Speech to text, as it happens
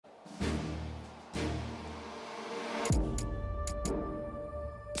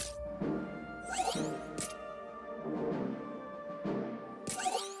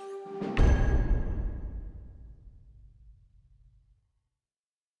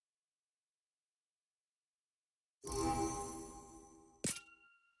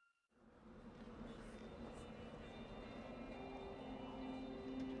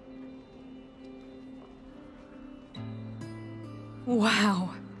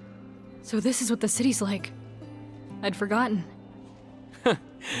Wow. So this is what the city's like. I'd forgotten.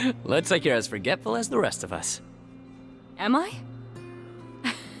 Looks like you're as forgetful as the rest of us. Am I?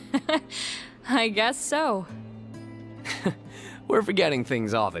 I guess so. We're forgetting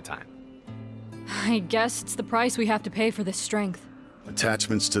things all the time. I guess it's the price we have to pay for this strength.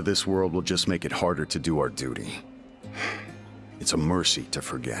 Attachments to this world will just make it harder to do our duty. It's a mercy to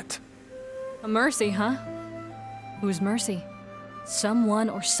forget. A mercy, huh? Whose mercy? Someone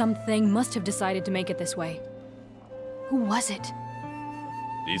or something must have decided to make it this way. Who was it?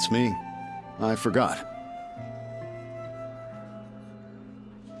 Beats me. I forgot.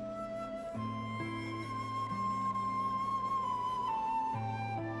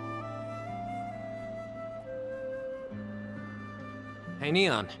 Hey,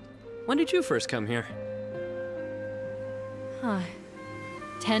 Neon. When did you first come here? Huh.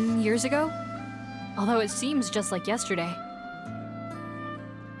 10 years ago? Although it seems just like yesterday.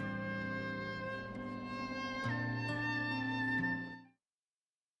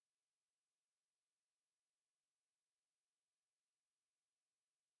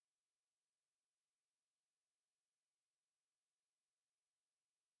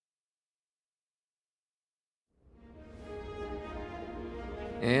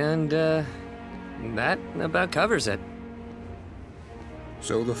 And, that about covers it.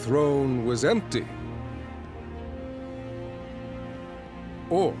 So the throne was empty.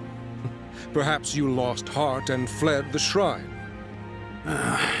 Or perhaps you lost heart and fled the shrine.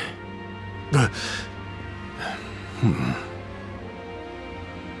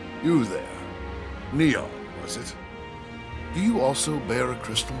 You there. Neon, was it? Do you also bear a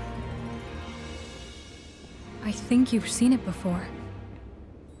crystal? I think you've seen it before.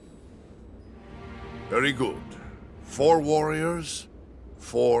 Very good. 4 warriors,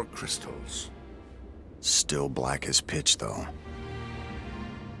 4 crystals. Still black as pitch, though.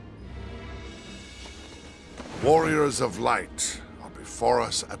 Warriors of light are before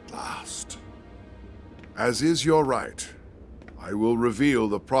us at last. As is your right, I will reveal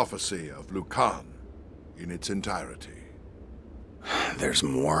the prophecy of Lucan in its entirety. There's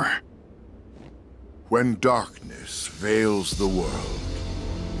more. When darkness veils the world,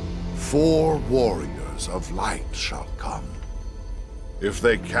 4 warriors of light shall come. If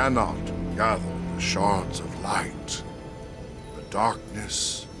they cannot gather the shards of light, the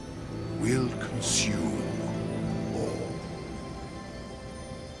darkness will consume all.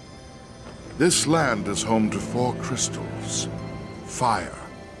 This land is home to 4 crystals: fire,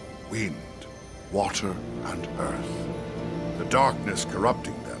 wind, water, and earth. The darkness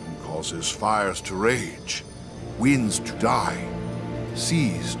corrupting them causes fires to rage, winds to die,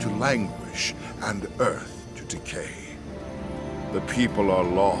 seas to languish, and earth to decay. The people are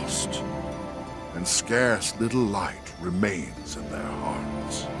lost, and scarce little light remains in their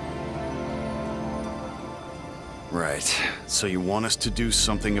hearts. Right. So you want us to do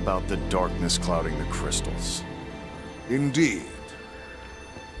something about the darkness clouding the crystals? Indeed.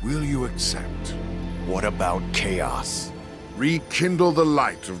 Will you accept? What about chaos? Rekindle the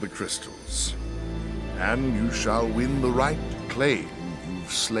light of the crystals, and you shall win the right to claim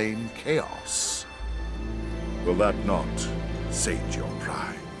you've slain chaos. Will that not sate your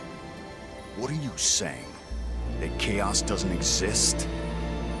pride? What are you saying? That chaos doesn't exist?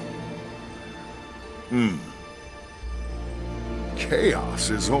 Chaos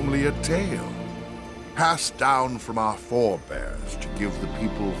is only a tale, passed down from our forebears to give the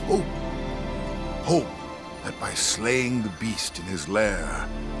people hope. Hope that by slaying the beast in his lair,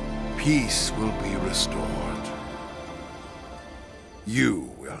 peace will be restored.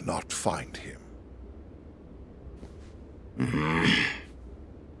 You will not find him.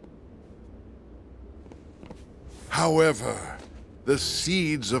 However, the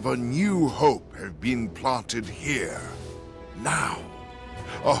seeds of a new hope have been planted here, now.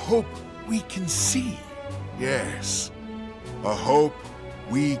 A hope we can see, yes. A hope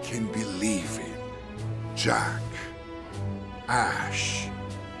we can believe in. Jack, Ash,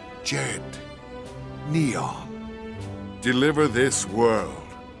 Jed, Neon. Deliver this world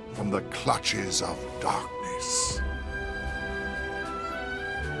from the clutches of darkness.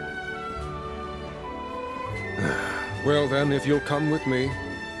 Well then, if you'll come with me.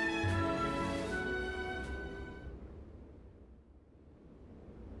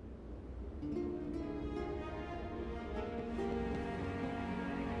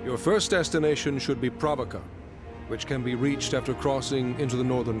 Your first destination should be Provoca, which can be reached after crossing into the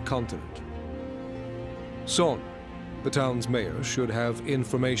northern continent. Son, the town's mayor, should have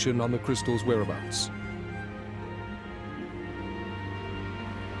information on the crystal's whereabouts.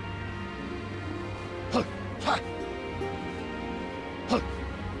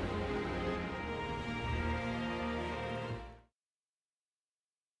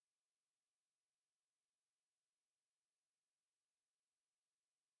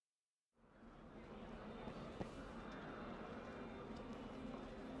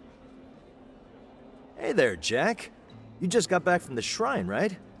 Hey there, Jack. You just got back from the shrine,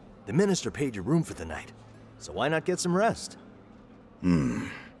 right? The minister paid your room for the night, so why not get some rest?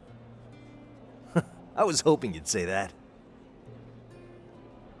 I was hoping you'd say that.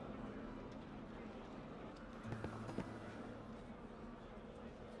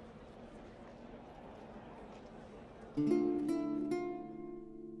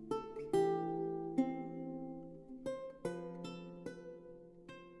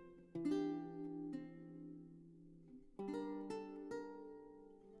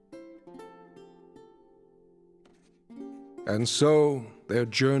 And so their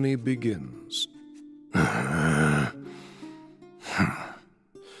journey begins.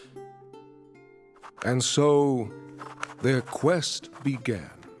 And so their quest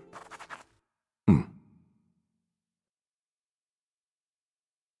began.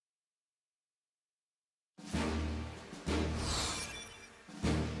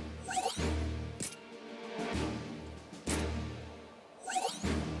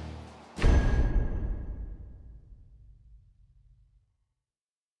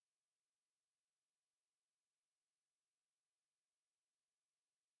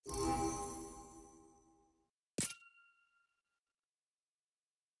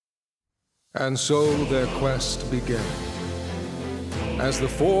 And so their quest began. As the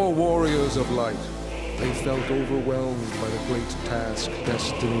four warriors of light, they felt overwhelmed by the great task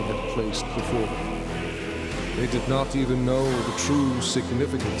destiny had placed before them. They did not even know the true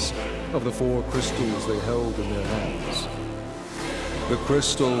significance of the four crystals they held in their hands. The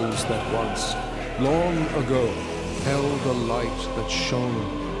crystals that once, long ago, held a light that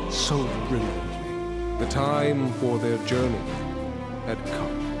shone so brilliantly. The time for their journey had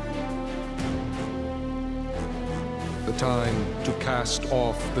come. The time to cast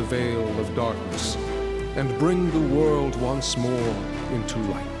off the veil of darkness and bring the world once more into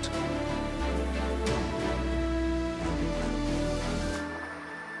light.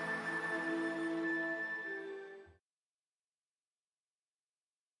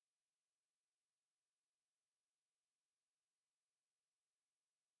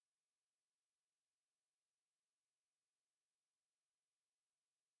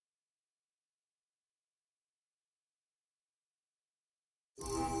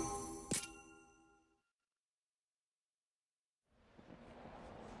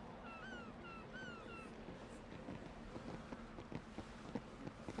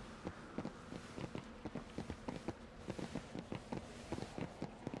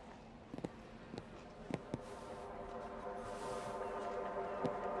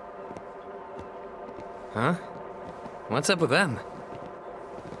 Huh? What's up with them?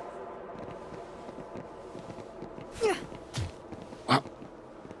 You're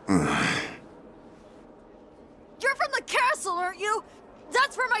from the castle, aren't you?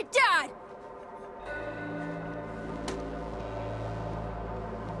 That's for my dad!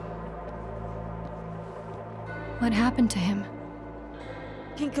 What happened to him?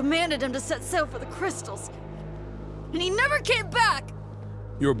 King commanded him to set sail for the crystals. And he never came back!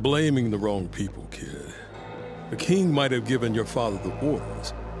 You're blaming the wrong people, kid. The king might have given your father the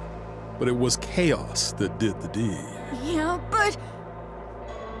orders, but it was chaos that did the deed. Yeah, but...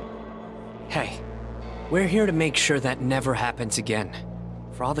 Hey, we're here to make sure that never happens again.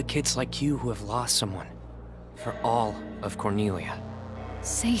 For all the kids like you who have lost someone. For all of Cornelia.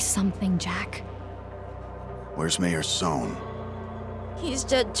 Say something, Jack. Where's Mayor Sohn? he's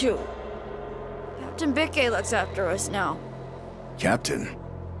dead too. Captain Bickey looks after us now. Captain?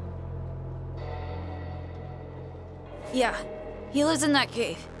 Yeah, he lives in that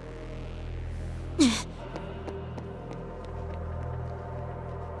cave.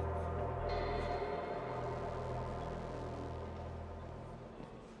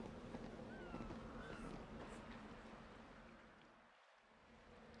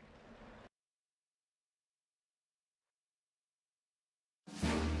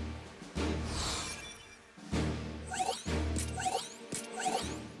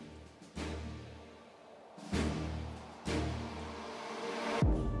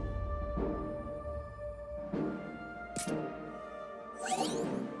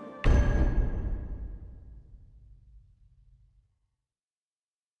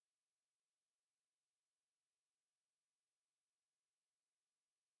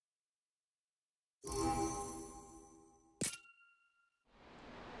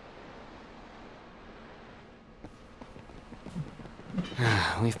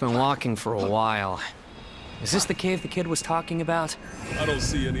 We've been walking for a while. Is this the cave the kid was talking about? I don't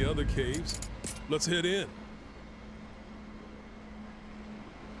see any other caves. Let's head in.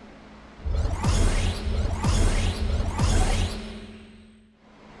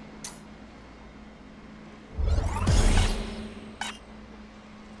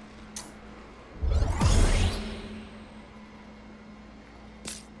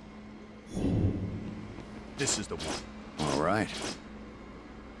 This is the one. All right.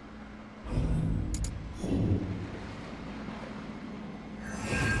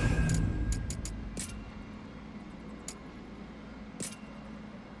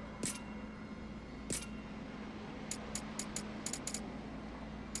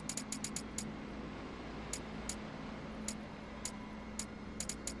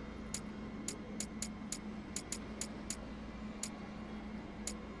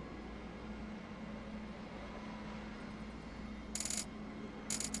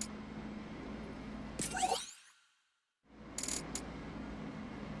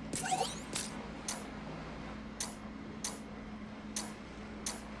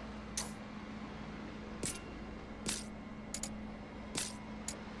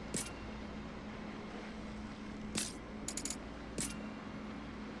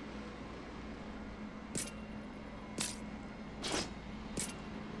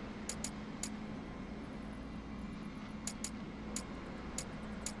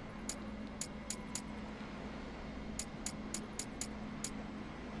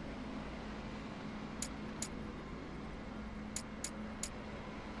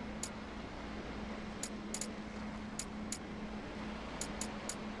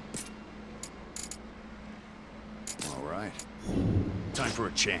 All right. Time for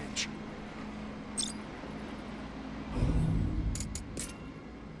a change.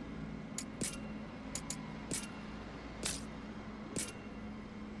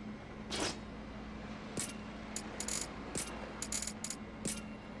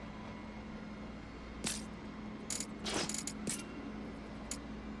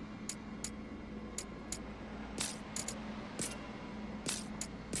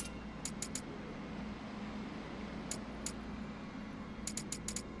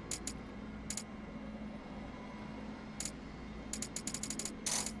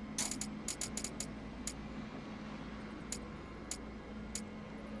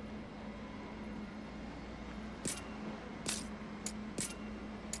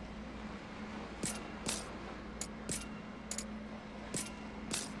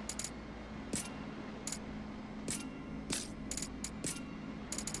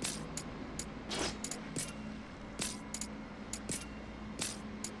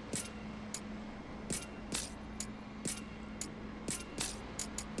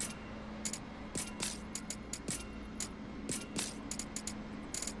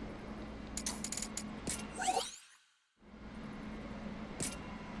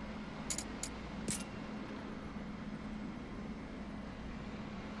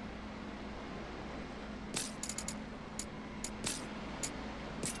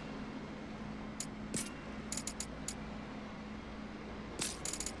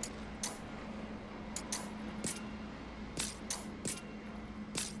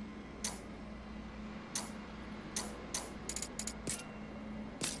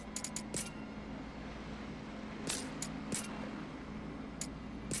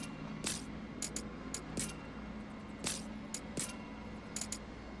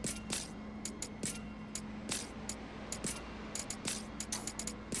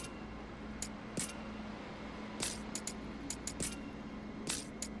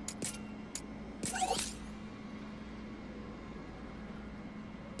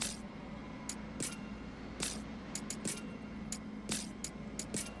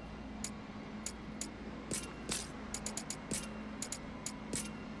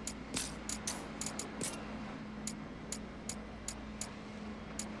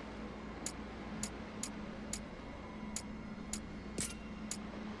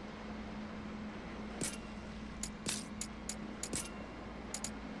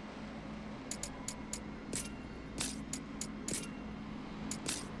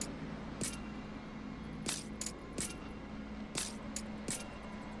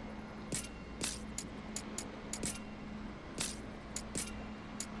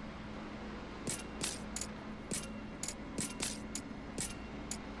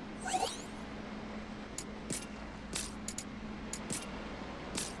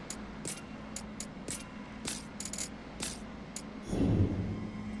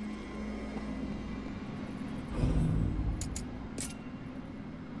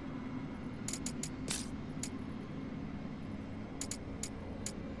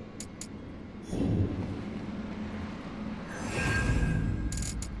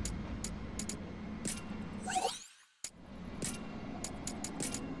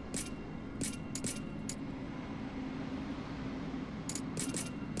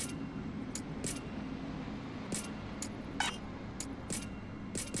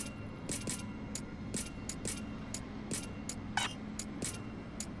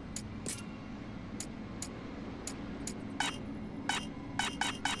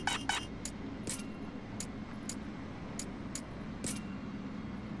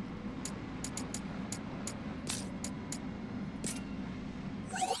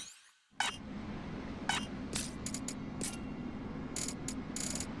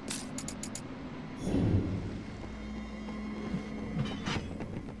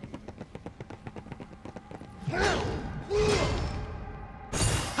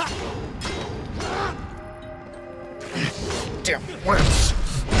 consequence!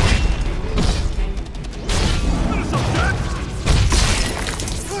 Finish up, Jack!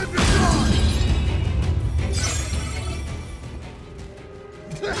 Time to die!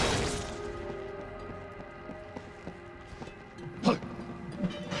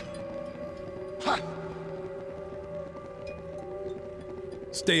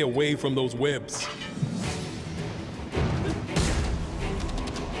 Stay away from those webs.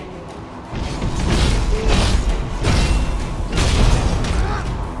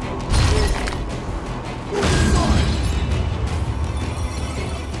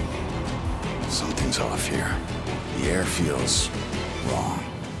 Something's off here. The air feels wrong.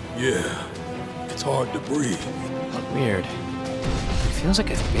 Yeah, it's hard to breathe. Weird. It feels like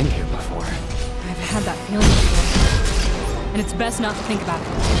I've been here before. I've had that feeling before. And it's best not to think about it.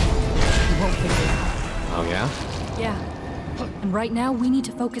 We won't figure it out. Oh, yeah? Yeah. And right now, we need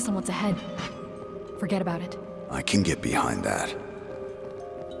to focus on what's ahead. Forget about it. I can get behind that.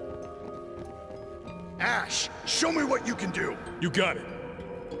 Ash, show me what you can do. You got it.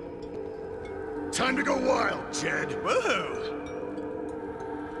 Time to go wild, Jed. Woohoo!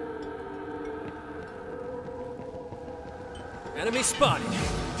 Enemy spotted.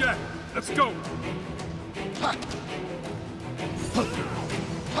 Jack, let's go.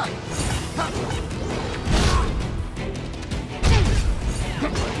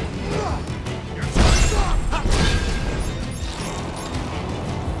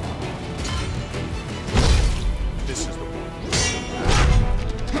 This is the one.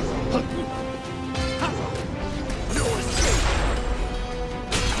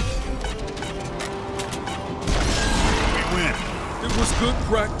 We win. It was good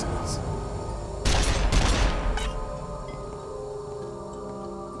practice.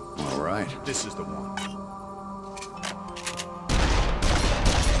 All right. This is the one.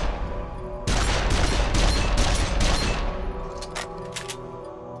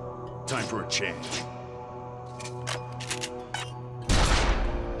 Time for a change.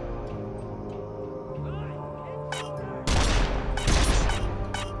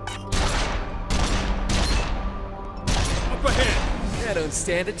 Up ahead. I don't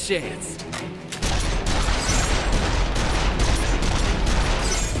stand a chance.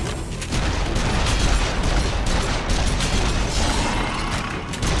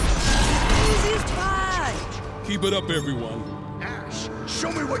 Keep it up, everyone. Ash,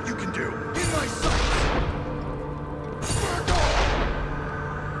 show me what you can do. In my sight. Back off!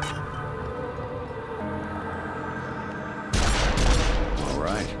 All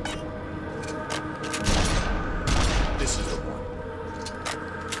right. This is the one.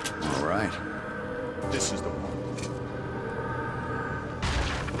 All right. This is the one.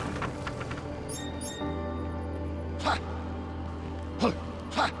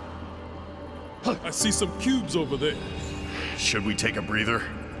 I see some cubes over there. Should we take a breather?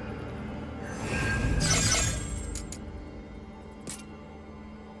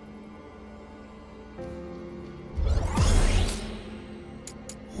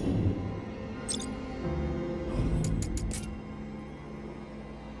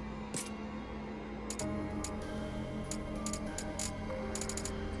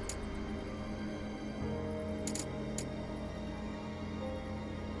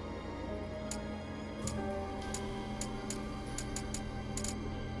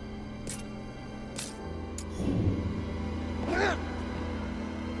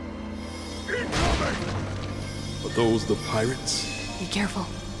 Are those the pirates? Be careful.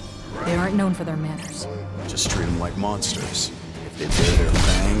 They aren't known for their manners. Just treat them like monsters. If they bare their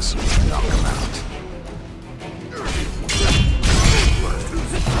fangs, knock them out.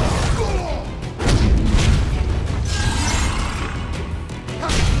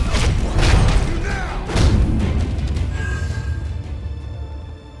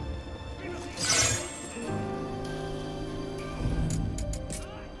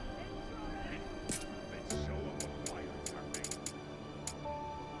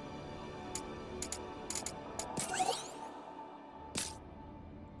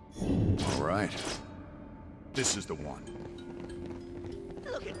 This is the one.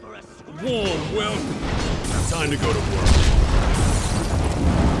 Warm welcome. Time to go to work.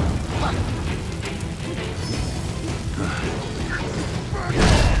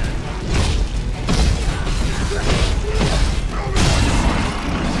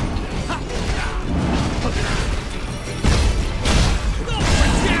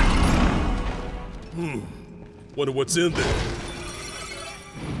 Wonder what's in there.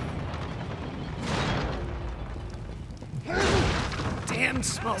 Damn,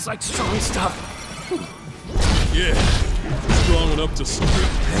 smells like strong stuff. Yeah, strong enough to strip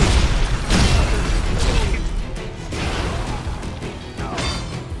pain.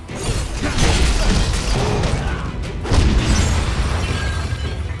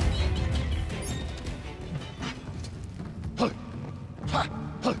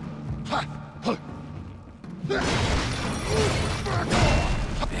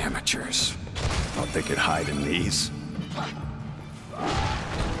 Watchers. Thought they could hide in these.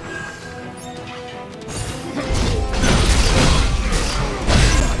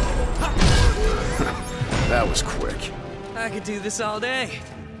 That was quick. I could do this all day.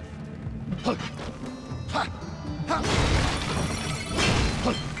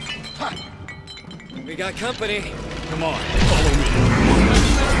 We got company. Come on, follow me.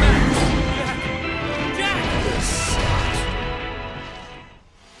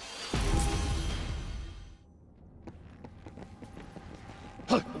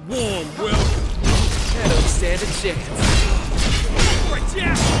 Warm welcome. I don't stand a chance.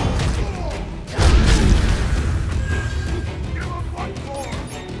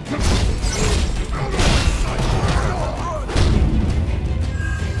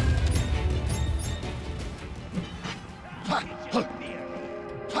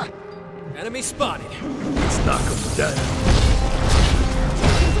 Enemy spotted. Let's knock them dead.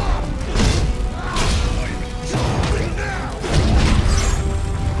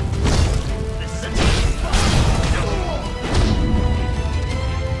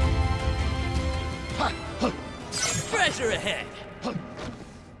 Treasure ahead.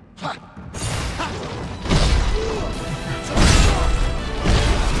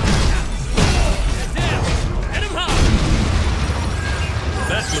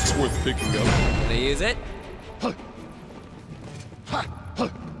 That looks worth picking up. Gonna use it.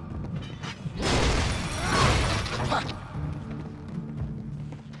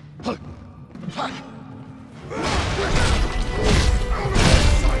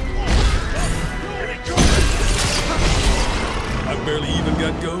 I barely even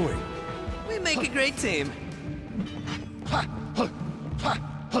got going. We make a great team.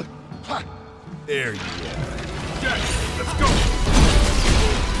 There you are. Let's go!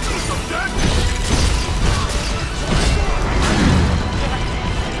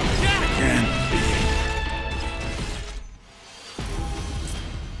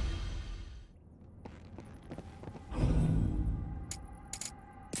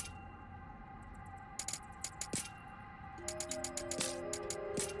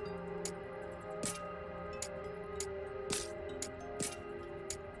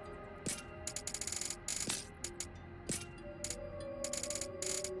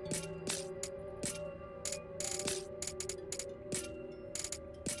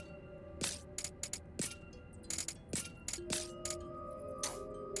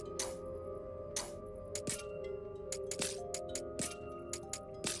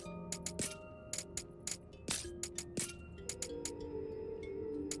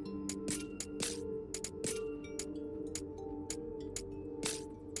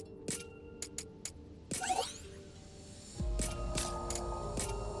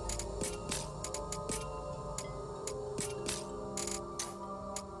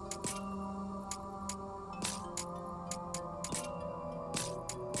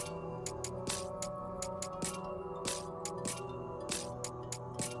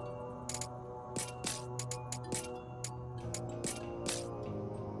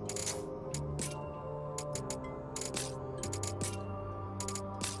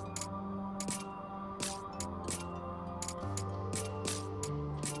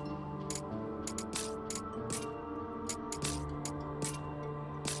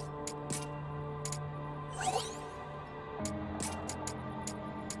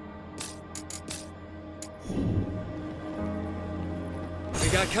 We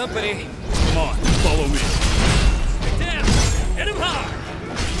got company. Come on, follow me. Down! Hit him hard!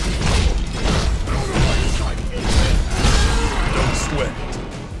 Don't sweat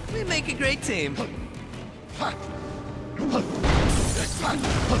it. We make a great team.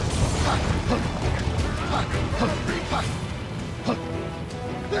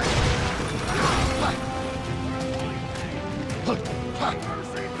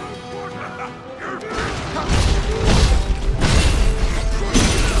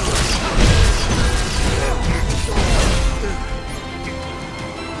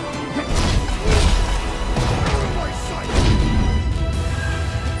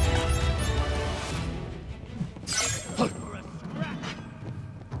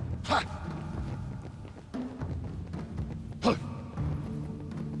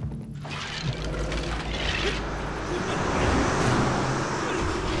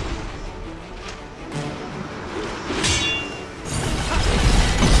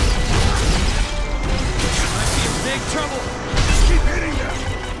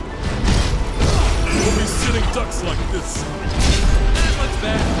 Ducks like this. That looks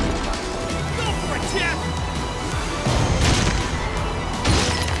bad. Go for it, Jeff!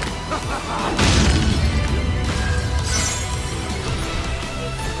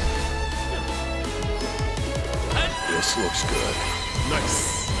 This looks good.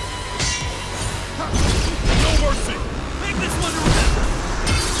 Nice. No mercy! Make this one to remember!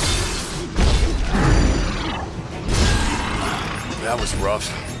 That was rough.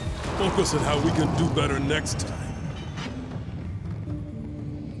 Focus on how we can do better next time.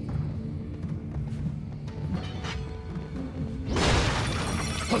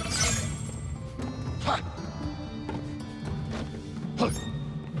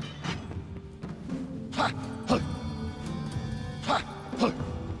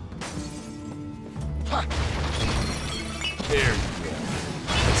 There you go.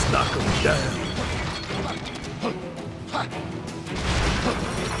 Let's knock him down.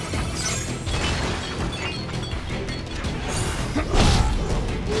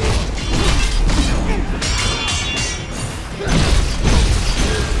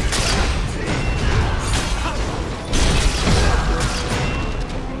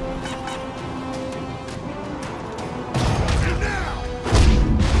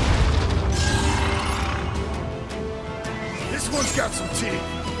 This one's got some teeth.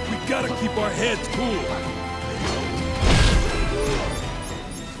 We gotta keep our heads cool.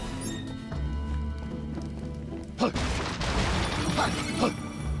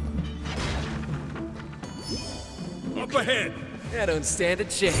 Up ahead! I don't stand a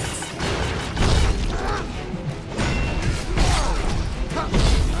chance.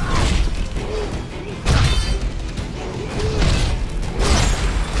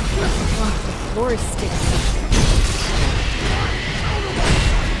 The floor is sticky.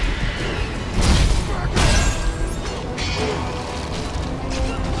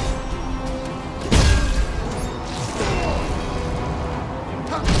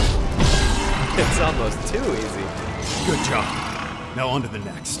 It's almost too easy. Good job. Now on to the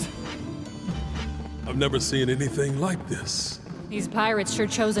next. I've never seen anything like this. These pirates sure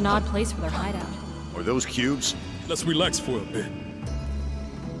chose an odd place for their hideout. Are those cubes? Let's relax for a bit.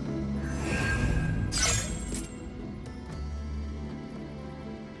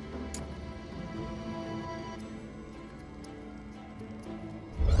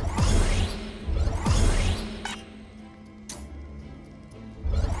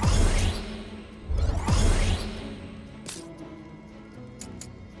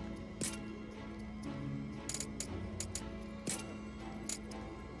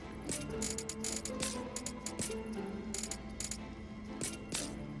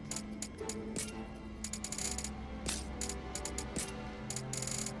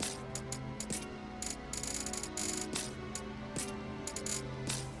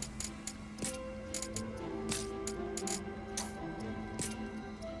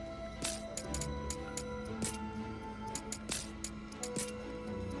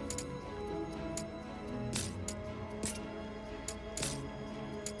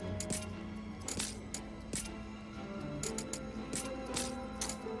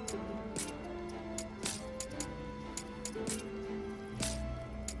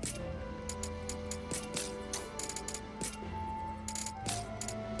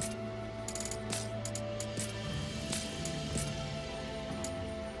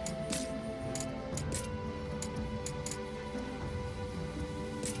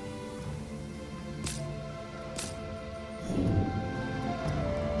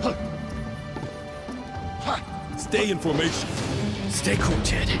 Stay in formation. Stay cool,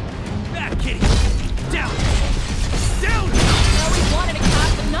 Jed. Back, kitty! Down! Down! I always wanted a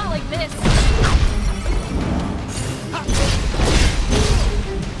cat, but not like this.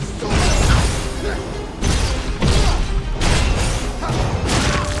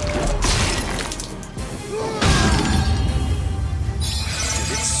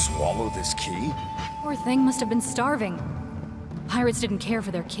 Did it swallow this key? Poor thing must have been starving. Pirates didn't care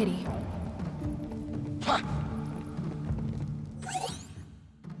for their kitty.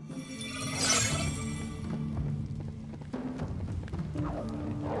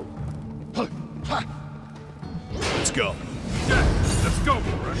 Let's go. Yeah, let's go,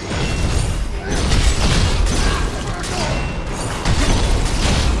 right?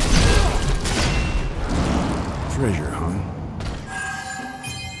 Treasure, huh?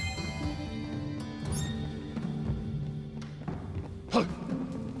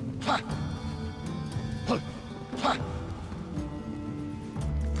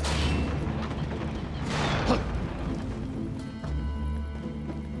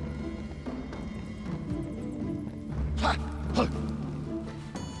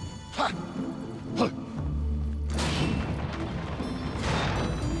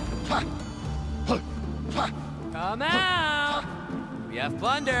 Come out! We have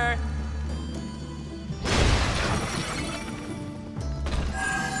plunder!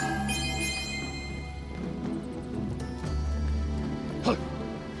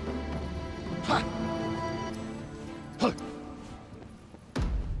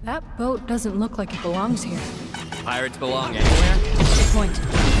 boat doesn't look like it belongs here. Pirates belong anywhere? Good point.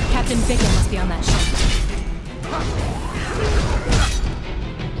 Captain Bickett must be on that ship.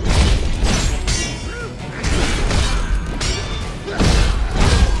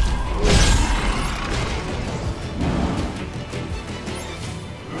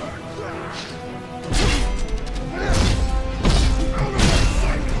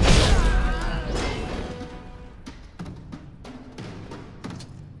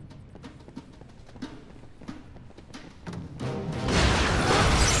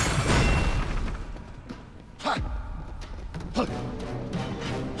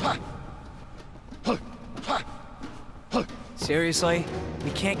 Seriously?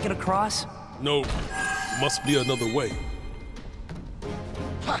 We can't get across? No, must be another way.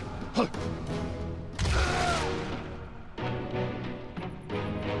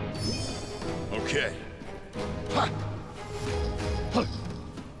 Okay.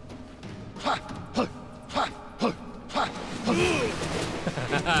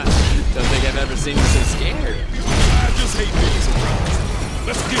 Don't think I've ever seen you so scared. I just hate being surprised.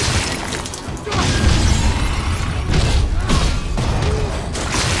 Let's get it.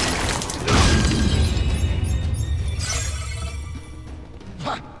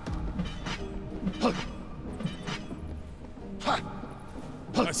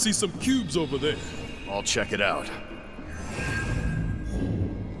 I see some cubes over there. I'll check it out.